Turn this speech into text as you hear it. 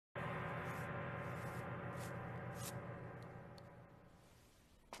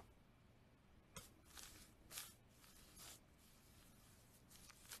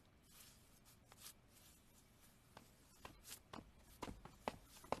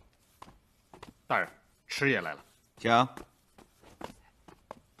大人，迟爷来了，请。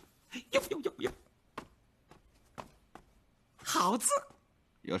哟，好字。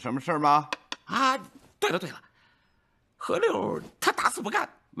有什么事吗？啊，对了，何六他打死不干。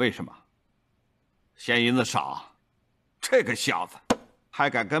为什么？嫌银子少？这个小子还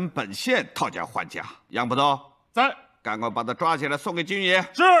敢跟本县讨价还价。杨捕头在，赶快把他抓起来送给军爷。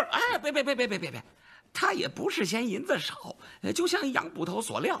是。哎，别，他也不是嫌银子少，就像杨捕头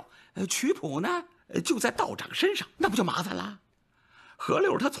所料，曲谱呢就在道长身上，那不就麻烦了？何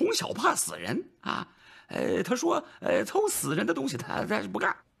六他从小怕死人啊，他说偷死人的东西他是不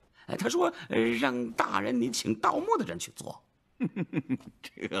干，他说让大人你请盗墓的人去做。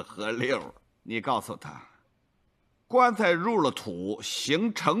这个何六，你告诉他，棺材入了土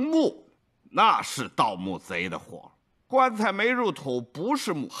形成墓，那是盗墓贼的活；棺材没入土，不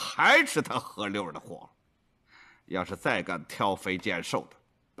是墓，还是他何六的活。要是再敢挑肥拣瘦的，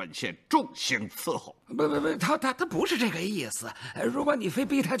本县重刑伺候。不，他不是这个意思。如果你非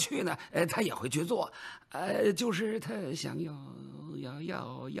逼他去呢，他也会去做。就是他想要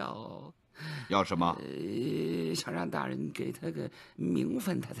什么？想让大人给他个名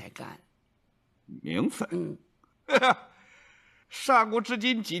分，他才干。名分？上古至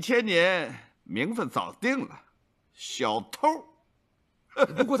今几千年，名分早定了。小偷。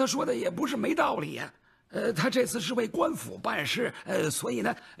不过他说的也不是没道理呀。他这次是为官府办事，所以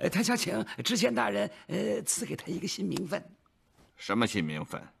呢，他想请知县大人，赐给他一个新名分。什么新名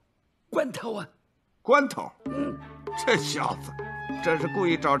分？官头啊！官头？这小子真是故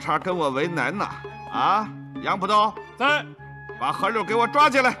意找茬跟我为难呐！啊，杨捕头在，把何六给我抓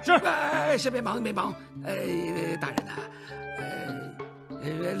起来。是。先别忙，大人呐，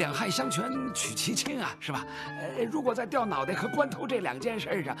两害相权取其轻啊，是吧？如果在掉脑袋和关头这两件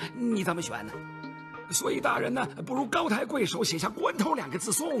事上，你怎么选呢？所以大人呢，不如高抬贵手写下关头2个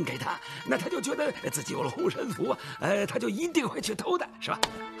字送给他，那他就觉得自己有了护身符，他就一定会去偷的，是吧？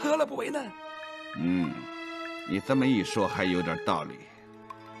何乐不为呢？你这么一说还有点道理。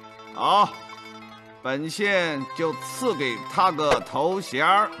好，本县就赐给他个头衔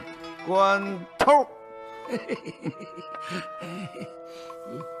——关头。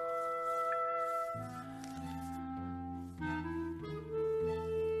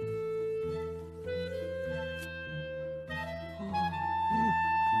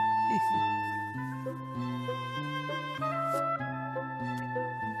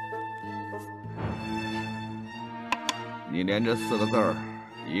你连这4个字儿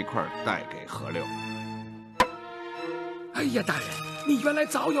一块带给何六。哎呀，大人，你原来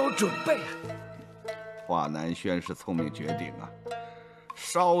早有准备啊！华南轩是聪明决定啊，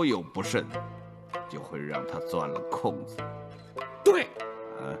稍有不慎，就会让他钻了空子。对。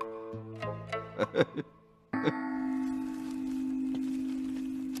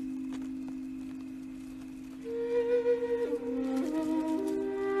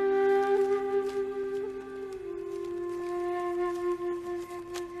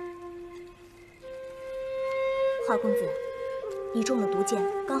华公子，你中了毒箭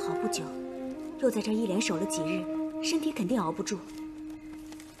刚好不久，又在这一连守了几日，身体肯定熬不住。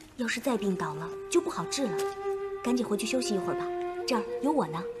要是再病倒了，就不好治了。赶紧回去休息一会儿吧，这儿有我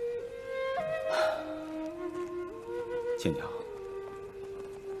呢。亲娘，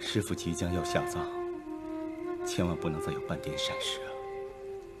师父即将要下葬，千万不能再有半点闪失啊！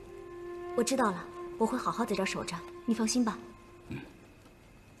我知道了，我会好好在这儿守着，你放心吧。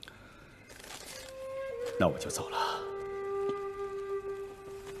那我就走了。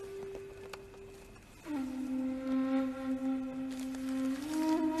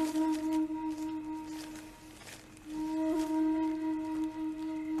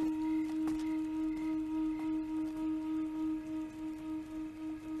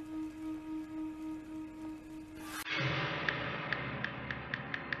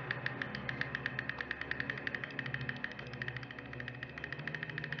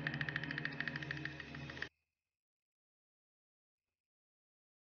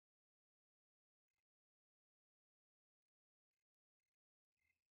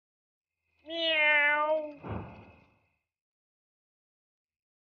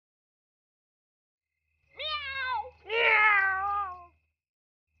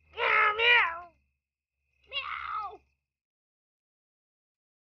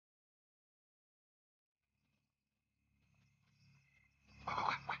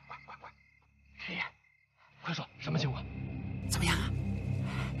爷爷，快说什么情况？怎么样啊？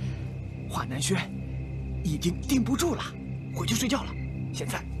华南轩已经定不住了，回去睡觉了。现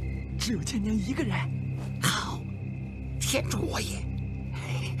在只有千娘一个人。好，天助我也！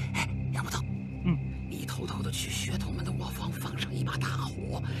杨捕头，你偷偷的去学童们的卧房放上一把大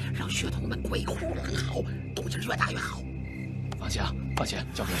火，让血统的鬼哭狼嚎，动静越大越好。放心啊，放心，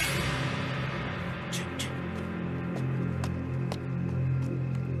交给我。去。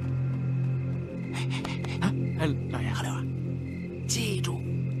哎，老爷，何六啊，记住，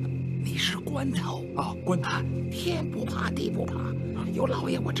你是官头哦，官头，天不怕地不怕，有老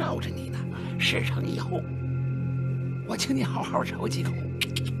爷我罩着你呢。事成以后，我请你好好抽几口。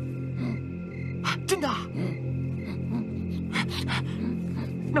啊，真的？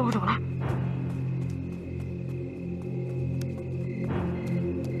那我走了。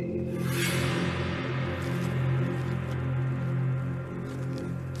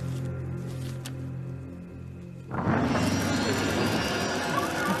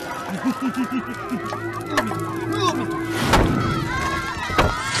阿弥陀佛。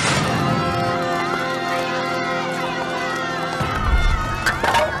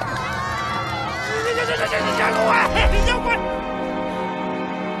下路啊！妖怪！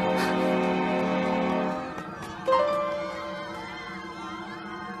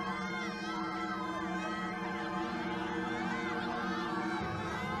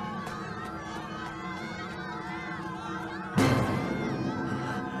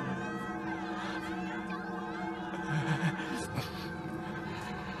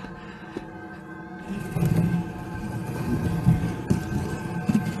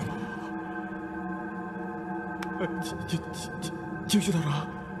京旭道长，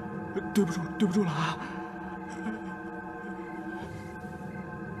对不住了啊！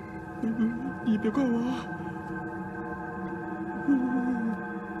你别怪我，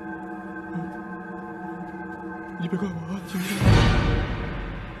你别怪我，京旭道长。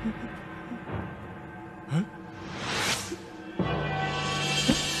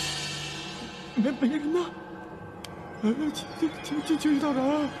没人呢？京旭道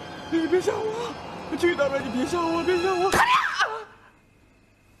长，你别吓我！京旭道长，你别吓我，别吓我！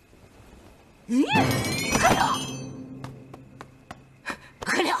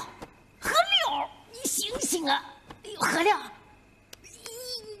何六，你醒醒啊！哎呦，何六，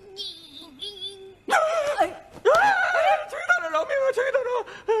哎，区区道长饶命啊！区区道长，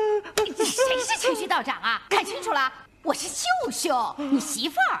谁是区区道长啊？看清楚了，我是秀秀，你媳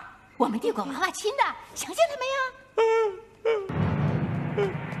妇儿。我们递过娃娃亲的，想起来没有？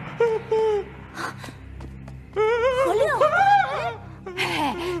何六。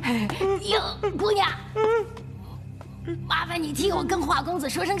哟，姑娘，麻烦你替我跟华公子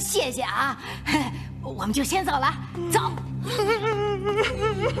说声谢谢啊！我们就先走了，走。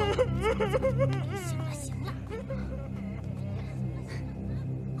行了，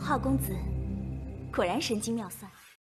华公子果然神机妙算。